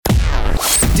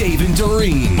Dave and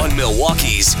Doreen on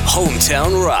Milwaukee's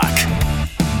Hometown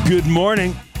Rock. Good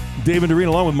morning. Dave and Doreen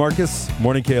along with Marcus.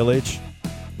 Morning, KLH.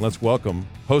 Let's welcome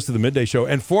host of the Midday Show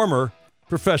and former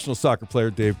professional soccer player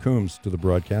Dave Coombs to the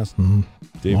broadcast.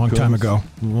 Dave Long Coombs. time ago.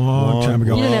 Long time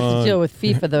ago. You didn't have to deal with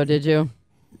FIFA, though, did you?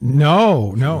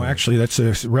 No, actually, that's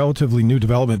a relatively new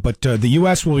development. But the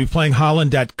U.S. will be playing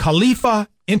Holland at Khalifa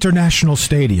International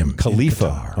Stadium.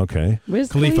 Khalifa. Okay.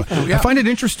 Where's Khalifa. Khalifa? I find it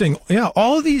interesting. Yeah,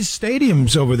 all of these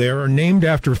stadiums over there are named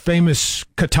after famous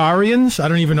Qatarians. I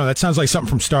don't even know. That sounds like something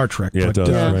from Star Trek. Yeah, it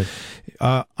does.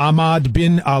 Right. Ahmad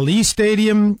bin Ali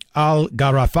Stadium, Al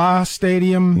Gharafa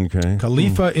Stadium, Okay.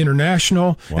 Khalifa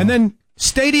International, and then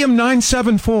Stadium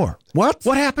 974. What?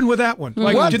 What happened with that one?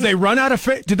 Like, did they run out of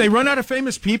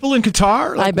famous people in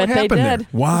Qatar? Like, I bet what they happened did. there?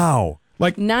 Wow.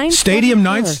 Like 974. Stadium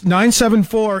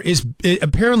 974 is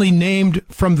apparently named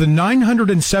from the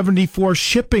 974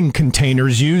 shipping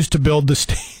containers used to build the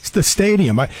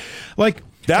stadium. I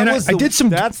did some.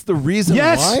 That's the reason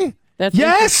Yes. why? That's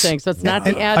Yes. interesting. So it's not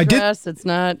the I did- address. It's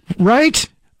not. Right.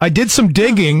 I did some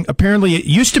digging. Apparently, it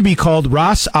used to be called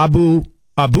Ras Abu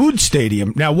Aboud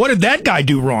Stadium. Now, what did that guy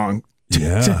do wrong?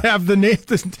 Yeah. To have the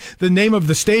name of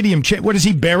the stadium. What is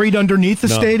he buried underneath the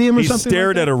stadium or he something?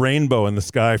 stared like at a rainbow in the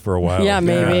sky for a while. Yeah,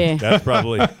 maybe. That's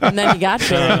probably And then he got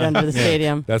buried under the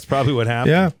stadium. that's probably what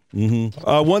happened.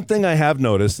 Yeah. One thing I have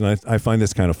noticed, and I find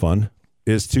this kind of fun,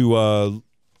 is to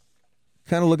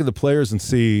kind of look at the players and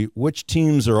see which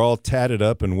teams are all tatted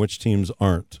up and which teams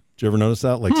aren't. Did you ever notice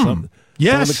that? Like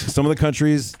Yes. some of the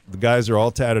countries, the guys are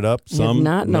all tatted up. Some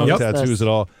not no noticed tattoos this. at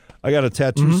all. I got a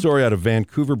tattoo story out of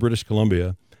Vancouver, British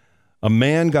Columbia. A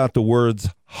man got the words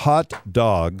 "hot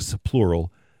dogs"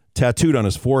 plural tattooed on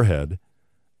his forehead,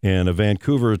 and a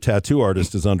Vancouver tattoo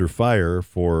artist is under fire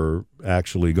for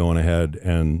actually going ahead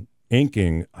and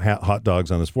inking hot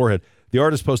dogs on his forehead. The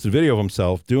artist posted a video of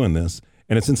himself doing this,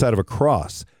 and it's inside of a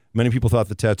cross. Many people thought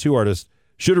the tattoo artist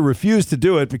should have refused to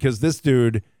do it because this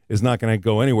dude is not going to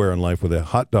go anywhere in life with a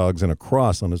hot dogs and a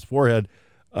cross on his forehead.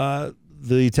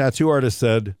 The tattoo artist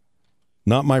said,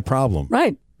 "Not my problem."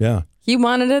 Right. Yeah. He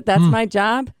wanted it. That's my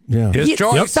job. Yeah. His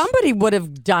choice. Somebody would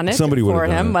have done it Somebody would for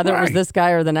have done him, it. whether it was Right. this guy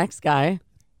or the next guy.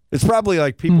 It's probably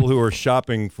like people who are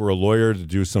shopping for a lawyer to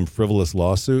do some frivolous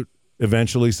lawsuit.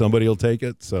 Eventually, somebody will take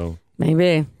it. So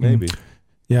Maybe. maybe.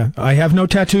 Yeah, I have no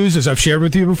tattoos, as I've shared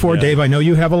with you before, Yeah. Dave. I know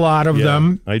you have a lot of Yeah,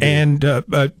 them, I do. and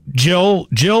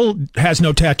Jill has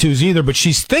no tattoos either, but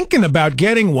she's thinking about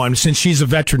getting one since she's a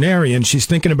veterinarian. She's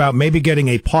thinking about maybe getting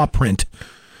a paw print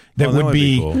that Oh, that would might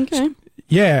be, cool. Okay.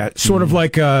 yeah, sort of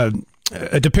like a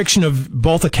depiction of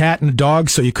both a cat and a dog,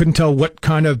 so you couldn't tell what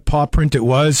kind of paw print it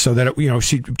was, so that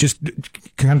she just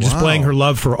kind of displaying her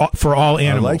love for all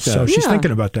animals. like that. So she's Yeah.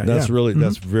 thinking about that. That's yeah. really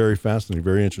that's very fascinating,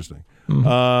 very interesting.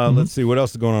 Let's see what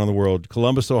else is going on in the world.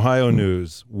 Columbus, Ohio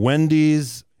news: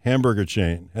 Wendy's hamburger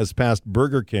chain has passed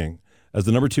Burger King as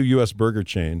the number 2 U.S. burger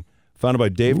chain. Founded by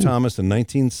Dave Thomas in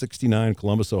 1969,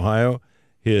 Columbus, Ohio.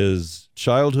 His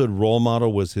childhood role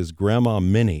model was his grandma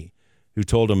Minnie, who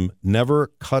told him never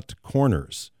cut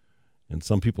corners. And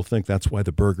some people think that's why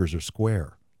the burgers are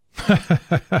square.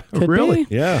 Could really?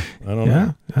 be. Yeah, I don't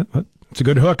know. Yeah, it's a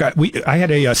good hook. I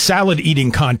had a salad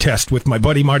eating contest with my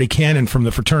buddy Marty Cannon from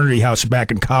the fraternity house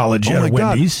back in college at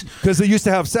Wendy's. Because they used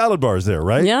to have salad bars there,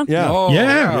 right? Yeah. Yeah. Oh,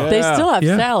 Yeah. They still have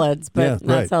Yeah. salads, but Yeah,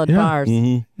 not right. salad Yeah. bars.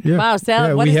 Yeah. Wow, salad.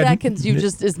 Yeah, What we is had- that? Because you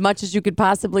just as much as you could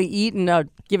possibly eat in a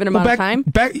given amount Well, of time?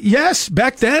 back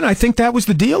then, I think that was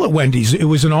the deal at Wendy's. It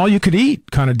was an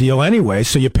all-you-could-eat kind of deal anyway.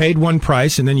 So you paid one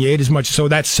price, and then you ate as much. So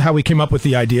that's how we came up with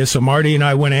the idea. So Marty and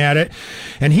I went at it,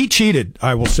 and he cheated,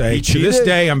 I will say. He To this cheated?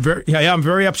 day, I'm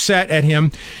very upset at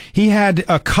him. He had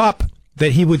a cup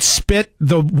that he would spit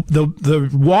the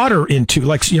water into.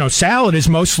 Like, salad is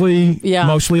mostly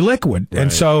liquid.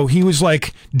 And so he was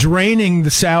like draining the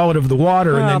salad of the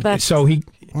water. Well, and then, that's- so he,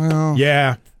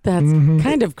 yeah. That's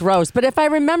kind of gross. But if I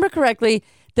remember correctly,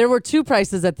 there were 2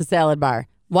 prices at the salad bar.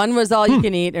 One was all you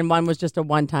can eat, and one was just a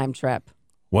one-time trip.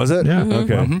 Was it? Yeah.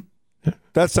 Okay.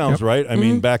 That sounds right. I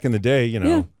mean, back in the day,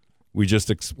 Yeah. we just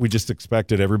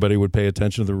expected everybody would pay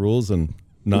attention to the rull and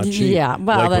not cheat. Yeah,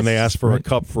 well, like when that's- they ask for a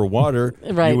cup for water,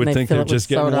 Right, you would and they think fill they're it with just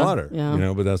getting soda. water.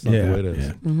 Yeah. But that's not the way it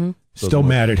is. Still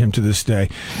mad at him to this day.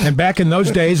 And back in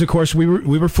those days, of course, we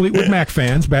were Fleetwood Mac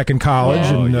fans back in college,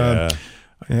 Yeah.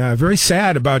 and very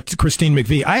sad about Christine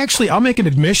McVie. I'll make an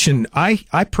admission.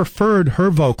 I preferred her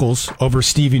vocals over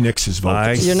Stevie Nicks' I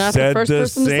vocals. You're not the said first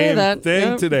person to say same that. thing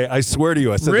Yeah. today. I swear to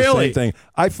you, I said the Really? same thing.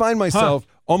 I find myself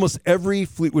almost every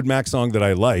Fleetwood Mac song that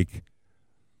I like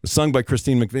is sung by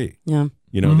Christine McVie. Yeah.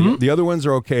 The other ones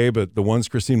are okay, but the ones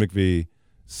Christine McVie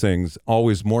sings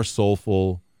always more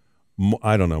soulful,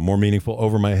 I don't know, more meaningful,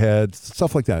 Over My Head,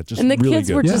 stuff like that. Just and the really kids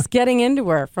good. were just getting into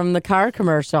her from the car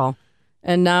commercial.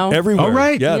 And now Everywhere. Oh,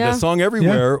 right. Yeah, Yeah. the song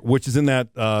Everywhere, which is in that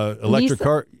electric Nissan-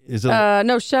 car. Is it?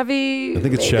 no, Chevy. I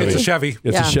think it's Chevy. It's a Chevy.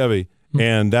 It's Yeah. a Chevy.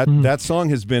 And that song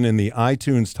has been in the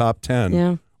iTunes top 10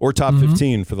 Yeah. or top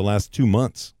 15 for the last 2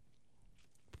 months.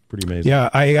 Pretty amazing. Yeah,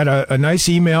 I got a nice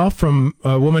email from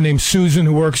a woman named Susan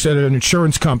who works at an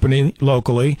insurance company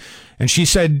locally, and she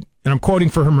said, and I'm quoting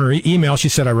from her email, she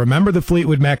said, I remember the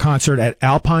Fleetwood Mac concert at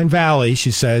Alpine Valley,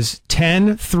 she says,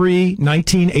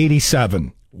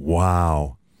 10/3/1987.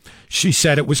 Wow. She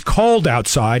said it was cold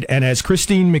outside, and as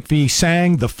Christine McVie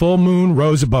sang, the full moon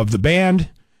rose above the band.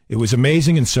 It was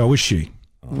amazing, and so was she.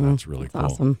 Oh, that's really cool.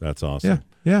 awesome. That's awesome.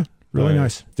 Yeah, really All right.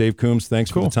 nice. Dave Coombs, thanks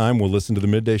for Cool. the time. We'll listen to the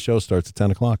Midday Show. Starts at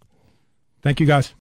 10 o'clock. Thank you, guys.